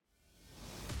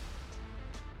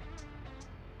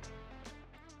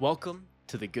Welcome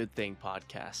to the Good Thing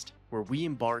Podcast, where we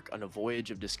embark on a voyage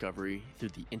of discovery through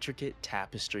the intricate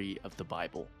tapestry of the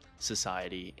Bible,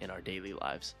 society, and our daily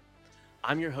lives.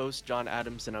 I'm your host, John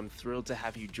Adams, and I'm thrilled to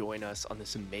have you join us on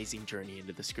this amazing journey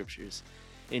into the Scriptures.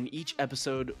 In each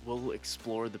episode, we'll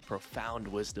explore the profound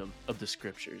wisdom of the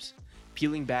Scriptures,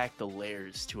 peeling back the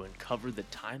layers to uncover the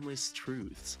timeless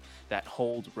truths that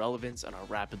hold relevance in our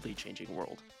rapidly changing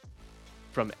world.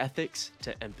 From ethics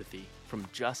to empathy, from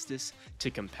justice to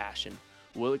compassion,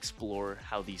 we'll explore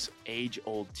how these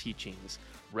age-old teachings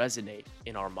resonate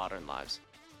in our modern lives.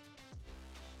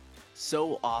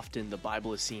 So often, the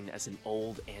Bible is seen as an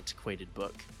old, antiquated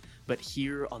book, but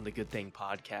here on the Good Thing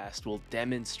Podcast, we'll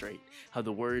demonstrate how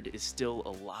the Word is still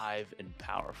alive and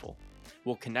powerful.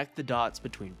 We'll connect the dots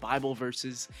between Bible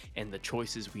verses and the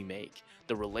choices we make,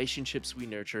 the relationships we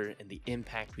nurture, and the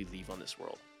impact we leave on this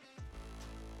world.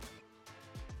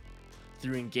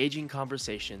 Through engaging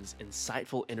conversations,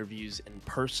 insightful interviews, and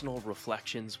personal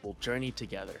reflections, we'll journey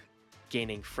together,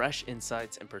 gaining fresh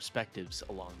insights and perspectives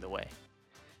along the way.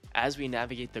 As we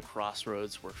navigate the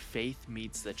crossroads where faith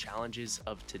meets the challenges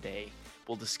of today,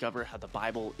 we'll discover how the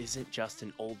Bible isn't just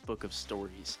an old book of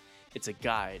stories, it's a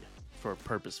guide for a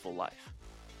purposeful life.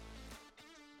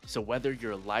 So whether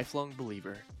you're a lifelong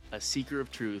believer, a seeker of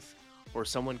truth, or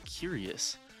someone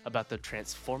curious about the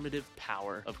transformative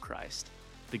power of Christ,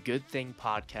 the Good Thing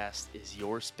Podcast is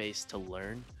your space to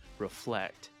learn,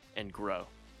 reflect, and grow.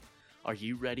 Are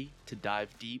you ready to dive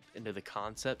deep into the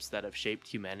concepts that have shaped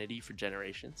humanity for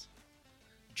generations?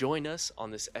 Join us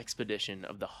on this expedition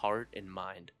of the heart and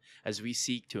mind as we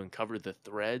seek to uncover the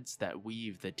threads that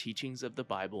weave the teachings of the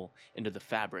Bible into the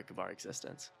fabric of our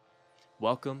existence.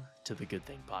 Welcome to the Good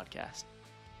Thing Podcast,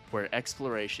 where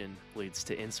exploration leads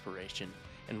to inspiration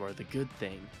and where the good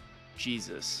thing,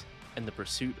 Jesus, and the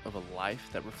pursuit of a life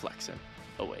that reflects Him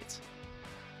awaits.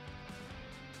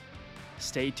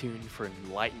 Stay tuned for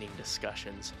enlightening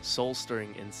discussions,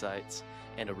 soul-stirring insights,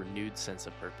 and a renewed sense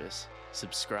of purpose.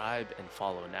 Subscribe and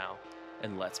follow now,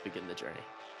 and let's begin the journey.